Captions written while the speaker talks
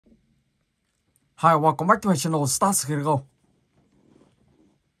Hi, welcome back to my channel. Start here go.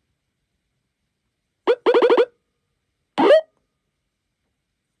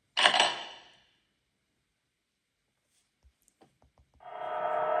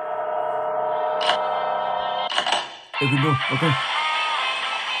 Okay.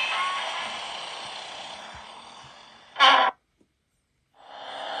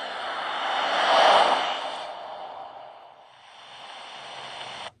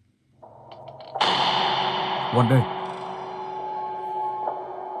 One day.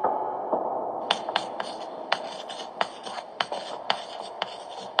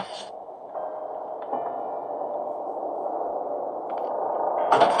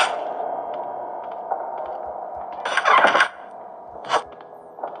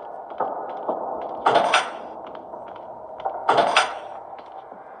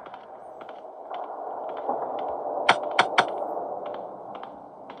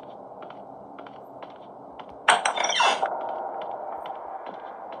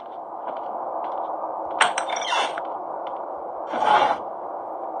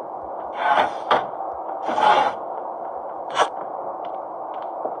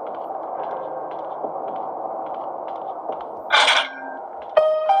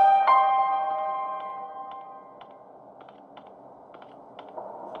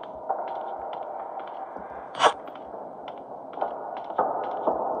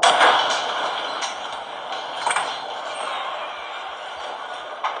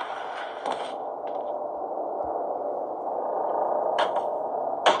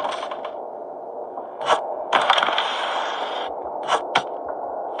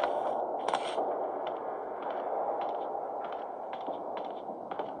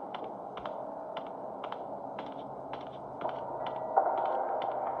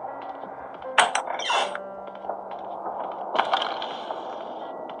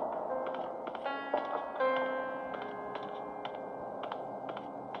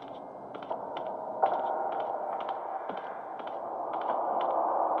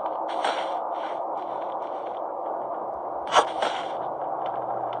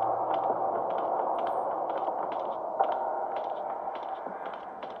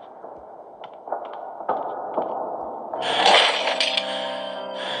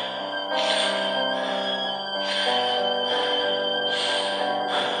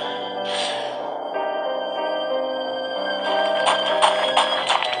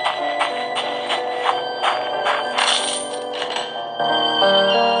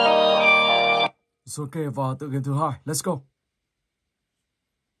 Ok, vào tựa game thứ hai. Let's go.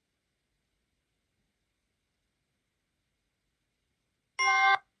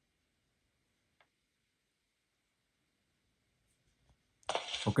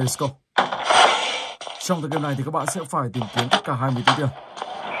 Ok, let's go. Trong tựa game này thì các bạn sẽ phải tìm kiếm tất cả 20 túi tiền.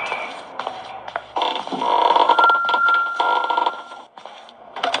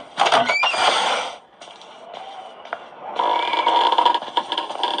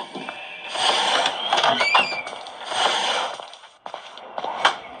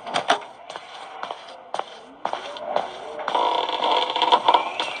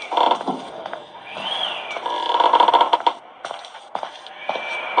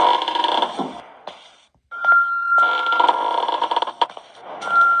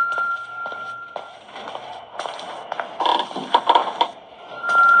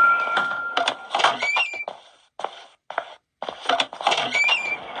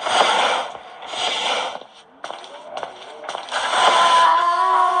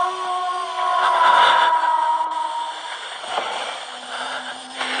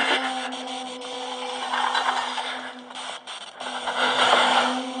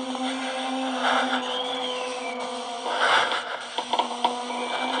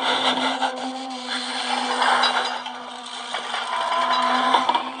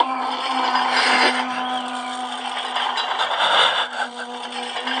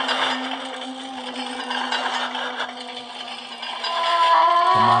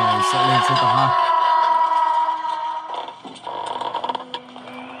 Sẽ lên trên tầng 2.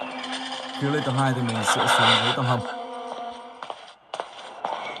 Khi lên tầng 2 thì mình sẽ xuống dưới tầng hầm.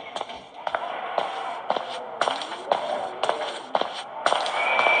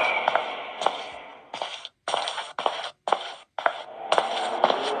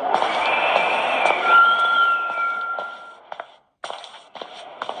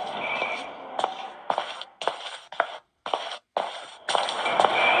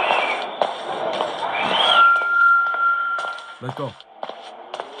 Let's go.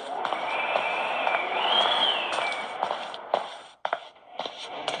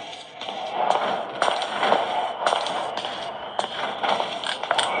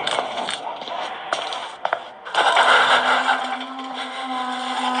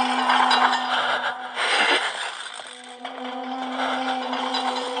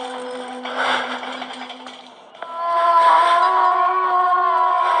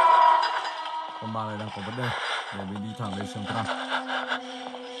 có vấn đề để mình đi thẳng lên sân thứ 5.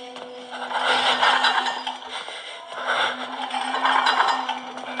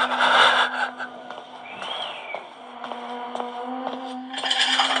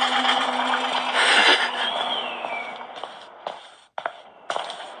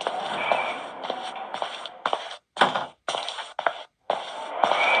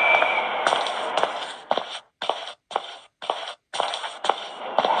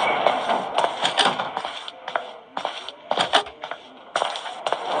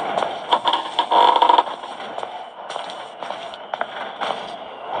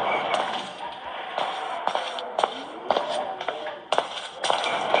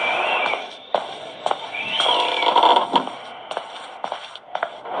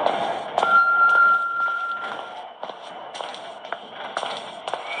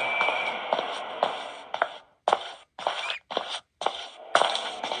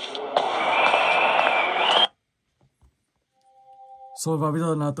 Rồi và bây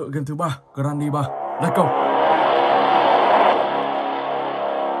giờ là tựa game thứ 3, Granny 3. Let's go.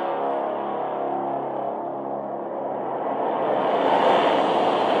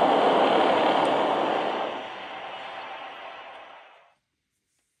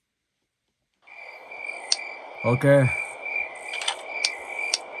 Ok.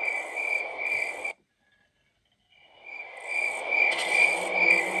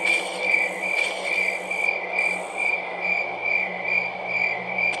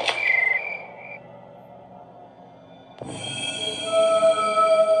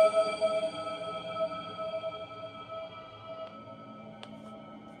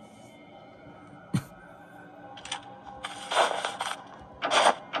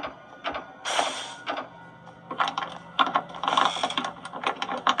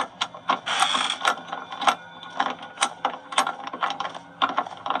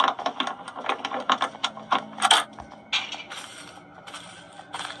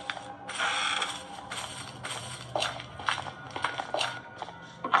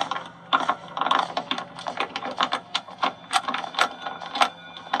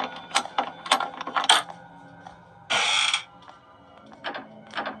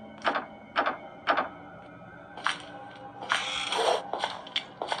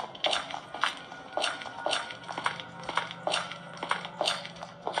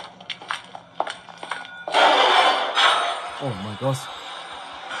 Oh my god.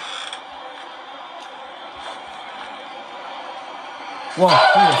 Wow,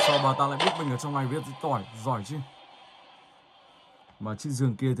 không hiểu sao bà ta lại biết mình ở trong này viết tỏi giỏi chứ. Mà chiếc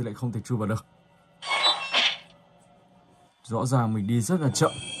giường kia thì lại không thể chui vào được. Rõ ràng mình đi rất là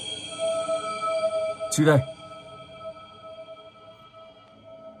chậm. Chui đây.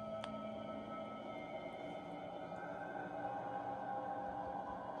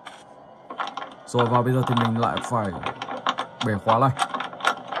 Rồi và bây giờ thì mình lại phải bẻ khóa này.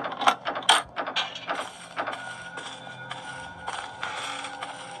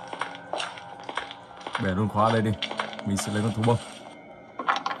 Bẻ luôn khóa ở đây đi. Mình sẽ lấy con thú bông.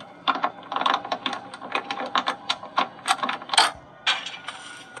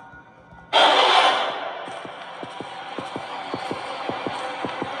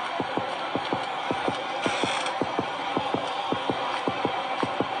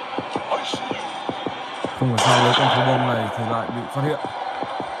 Không hiểu sao lấy con thú bông này thì lại bị phát hiện.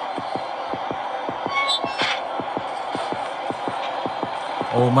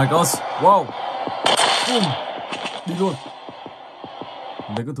 Oh my god. Wow. Đi luôn.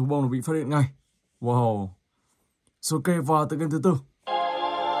 Lấy con thú bông nó bị phát hiện ngay. Wow. Ok, và tựa game thứ 4.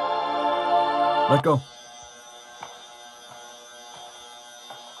 Let's go.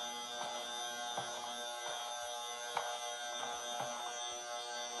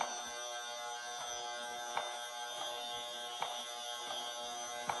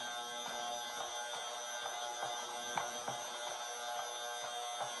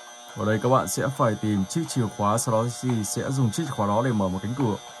 Ở đây các bạn sẽ phải tìm chiếc chìa khóa, sau đó thì sẽ dùng chiếc chìa khóa đó để mở một cánh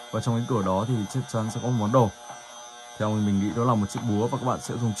cửa. Và trong cánh cửa đó thì chắc chắn sẽ có một món đồ. Theo mình nghĩ đó là một chiếc búa, và các bạn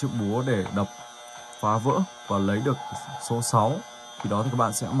sẽ dùng chiếc búa để đập phá vỡ và lấy được số 6. Khi đó thì các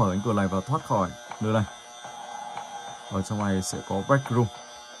bạn sẽ mở cánh cửa này và thoát khỏi nơi này. Ở trong này sẽ có Backroom.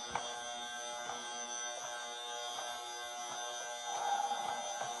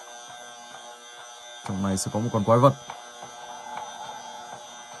 Trong này sẽ có một con quái vật.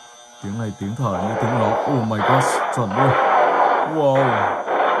 Tiếng này tiếng thở như tiếng nó. Oh my god, chuẩn luôn. Wow.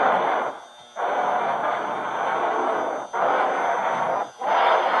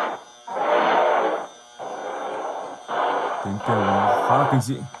 Tiếng kêu nó khá là kinh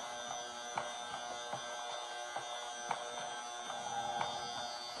dị.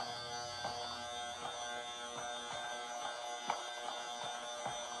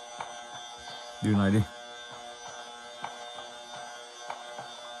 Đường này đi.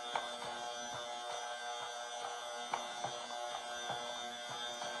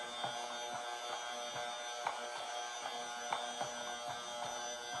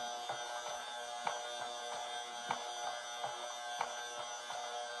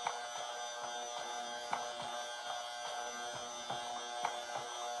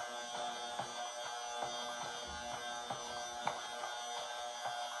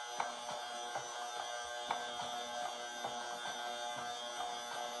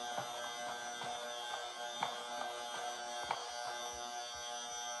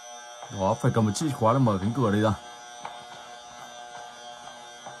 Đó, phải cầm một chiếc chìa khóa để mở cánh cửa đây ra.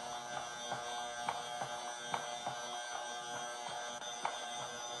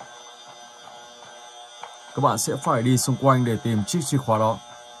 Các bạn sẽ phải đi xung quanh để tìm chiếc chìa khóa đó.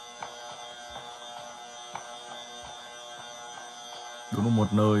 Đúng là một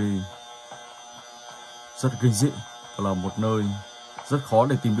nơi rất kinh dị, và là một nơi rất khó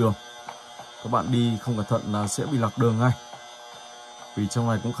để tìm đường. Các bạn đi không cẩn thận là sẽ bị lạc đường ngay. Vì trong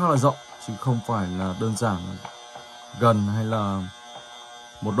này cũng khá là rộng, chứ không phải là đơn giản gần hay là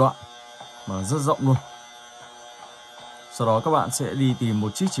một đoạn, mà rất rộng luôn. Sau đó các bạn sẽ đi tìm một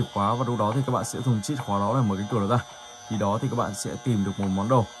chiếc chìa khóa, và lúc đó thì các bạn sẽ dùng chiếc chìa khóa đó để mở cái cửa đó ra. Khi đó thì các bạn sẽ tìm được một món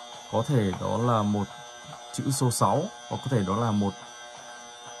đồ. Có thể đó là một chữ số 6, hoặc có thể đó là một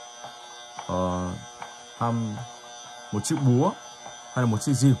một chiếc búa hay là một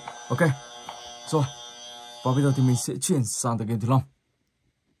chiếc rìu. Ok. Rồi. Và bây giờ thì mình sẽ chuyển sang tới game thứ 5.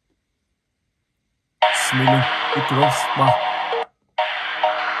 Smiling Icros 3.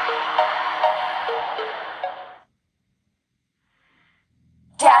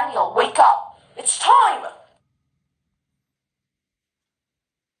 Daniel, wake up! It's time!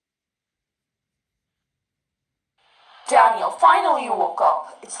 Daniel, finally you woke up.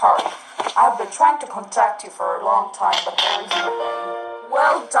 It's hard. I've been trying to contact you for a long time, but there is no way.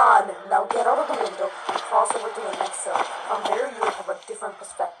 Well done! Now get out of the window and cross over to the next cell. From there you will have a different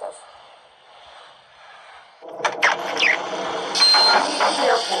perspective. Be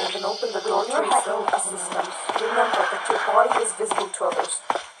careful and open the door to your hacking assistance. Remember that your body is visible to others.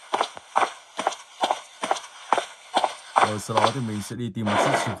 Rồi sau đó thì mình sẽ đi tìm một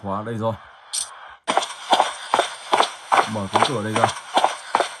chiếc chìa khóa đây rồi. Mở cánh cửa đây ra.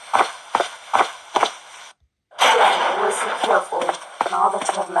 Listen carefully. Now that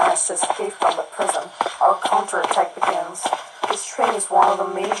you have managed to escape from the prison, our counterattack begins. This train is one of the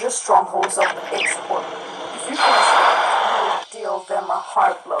major strongholds of the export. If you can escape, you will deal them a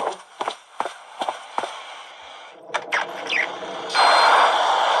hard blow.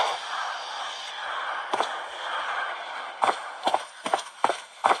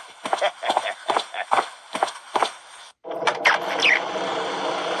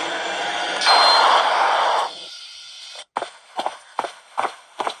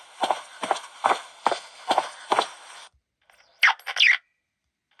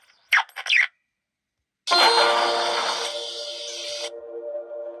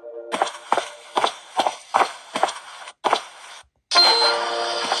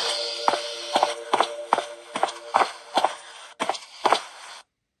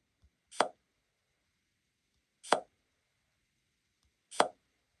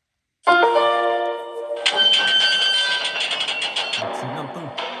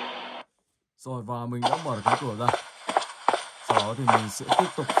 Rồi và mình đã mở được cánh cửa ra. Sau đó thì mình sẽ tiếp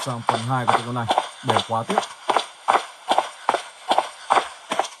tục sang phần 2 của tựa game này để khóa tiếp.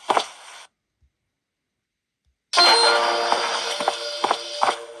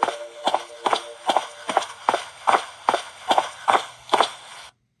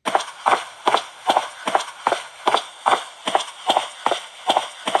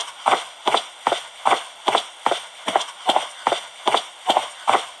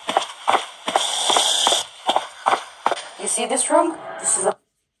 You see this room? This is a...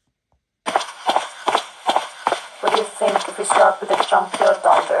 What do you think if we start with the junkyard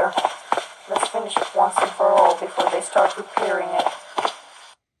down there? Let's finish it once and for all before they start repairing it.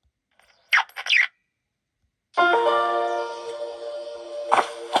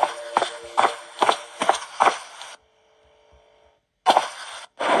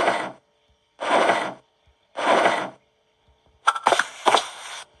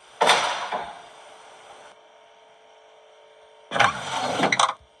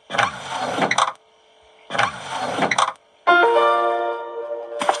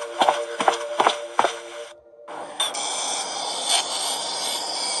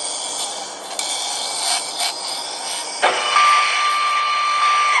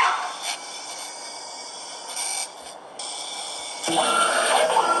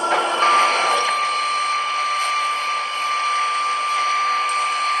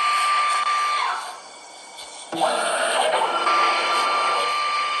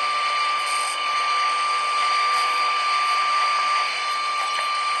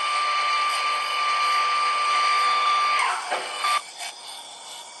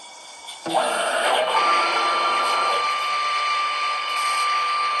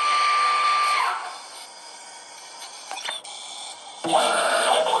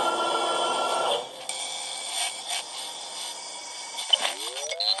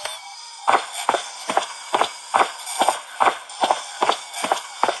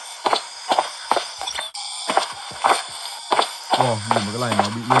 Wow, nhìn vào cái này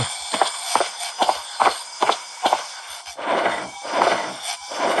mà bị luôn.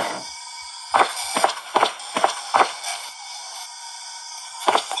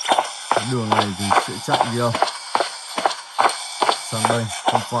 Cái đường này thì sẽ chạy đi đâu? Sang đây,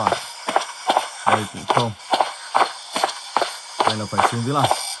 không phải. Đây cũng không. Đây là phải xuống dưới này.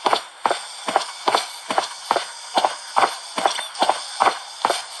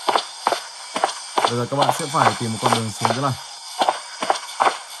 Bây giờ các bạn sẽ phải tìm một con đường xuống dưới này.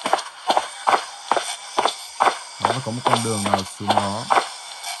 Nó có một con đường nào xuống đó.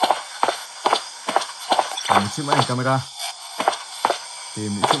 Có một chiếc máy ảnh camera.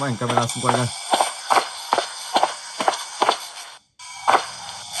 Tìm những chiếc máy ảnh camera xung quanh đây.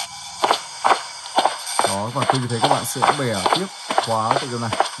 Đó, và khi như thế các bạn sẽ bẻ tiếp khóa tựa game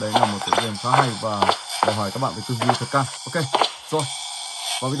này. Đấy là một tựa game khá hay và đòi hỏi các bạn phải tư duy thật cao. Ok, rồi.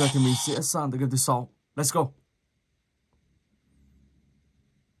 Và bây giờ thì mình sẽ sang tựa game thứ 6. Let's go.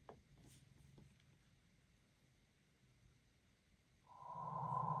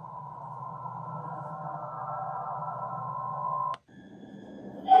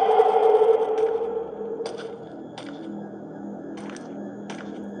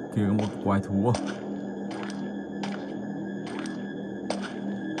 Kìa có một quái thú à?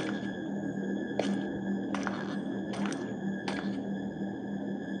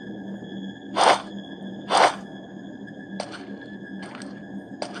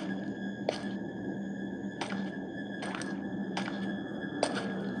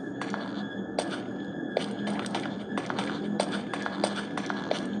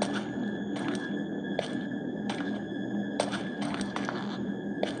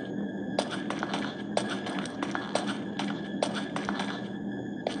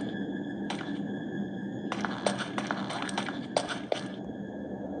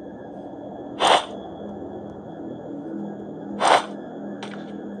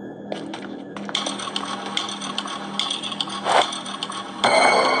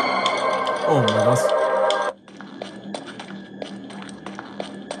 Oh my gosh.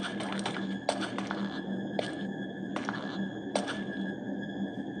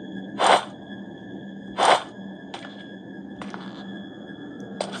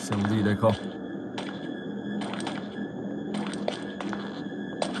 Xem gì đây không?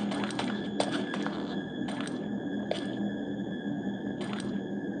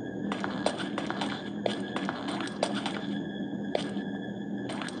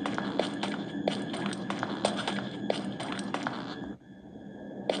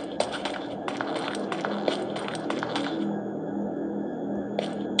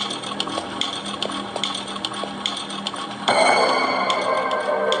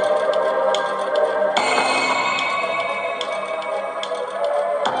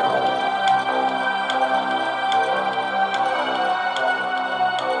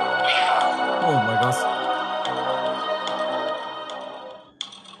 Oh my gosh.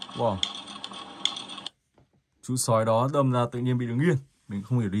 Wow. Chú sói đó đâm ra tự nhiên bị đứng yên. Mình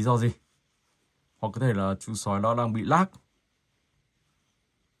không hiểu lý do gì. Hoặc có thể là chú sói đó đang bị lag.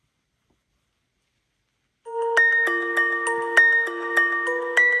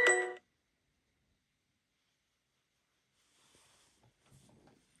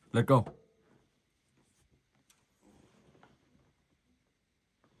 Let's go.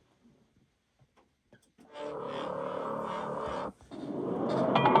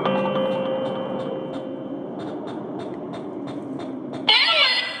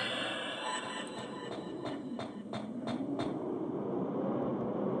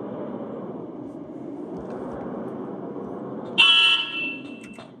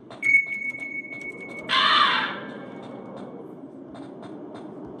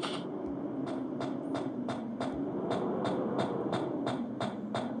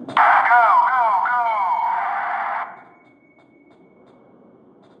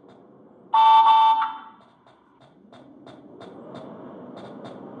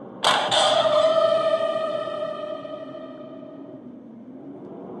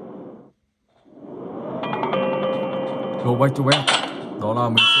 Go back to bed. Đó là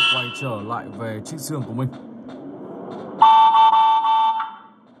mình sẽ quay trở lại về chiếc giường của mình.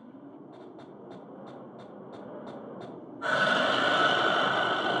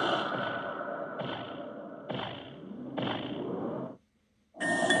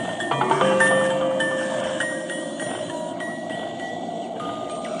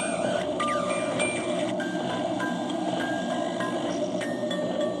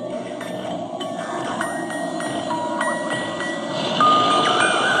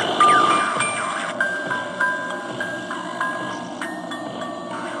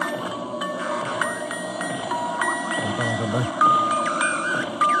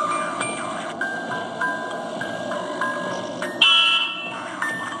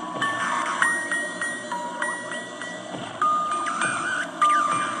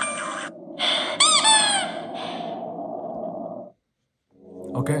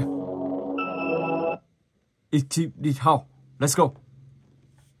 It how. Let's go.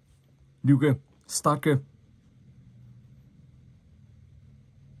 New game. Start game.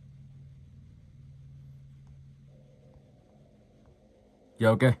 Dạ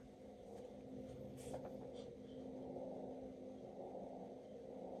ok.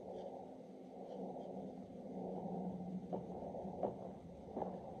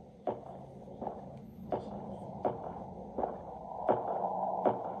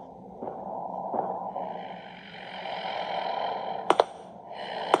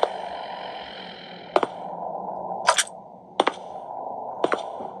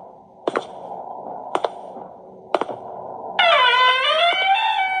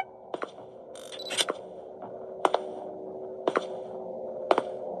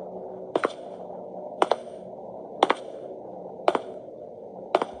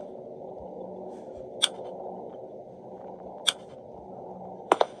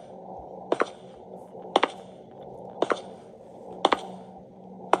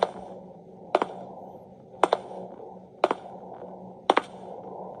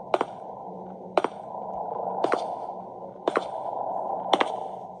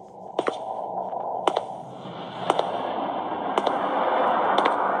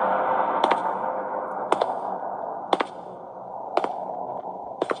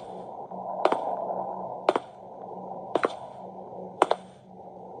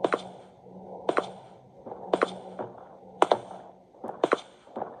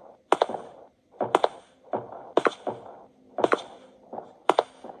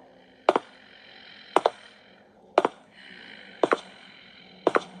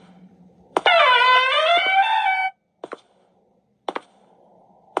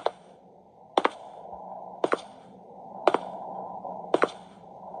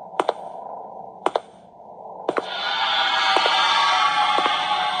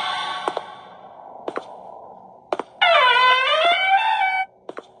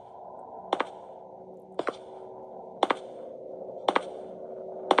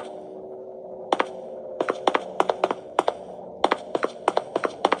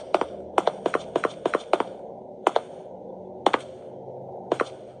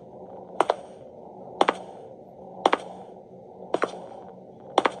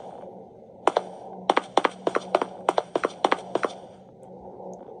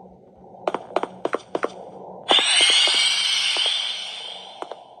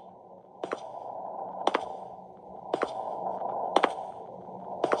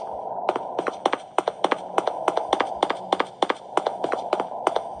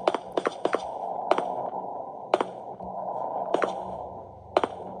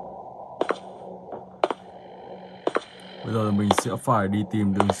 Bây giờ mình sẽ phải đi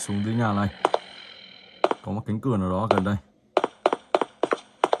tìm đường xuống dưới nhà này. Có một cánh cửa nào đó gần đây.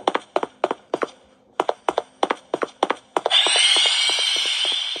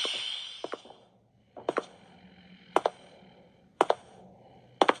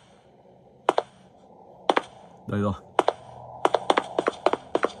 Đây rồi.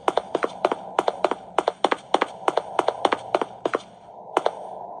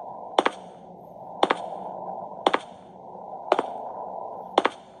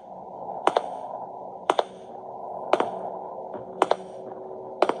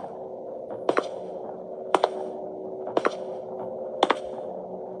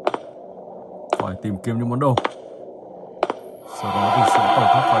 Phải tìm kiếm những món đồ. Sau đó thì sẽ tẩu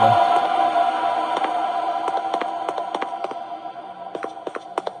thoát khỏi đây.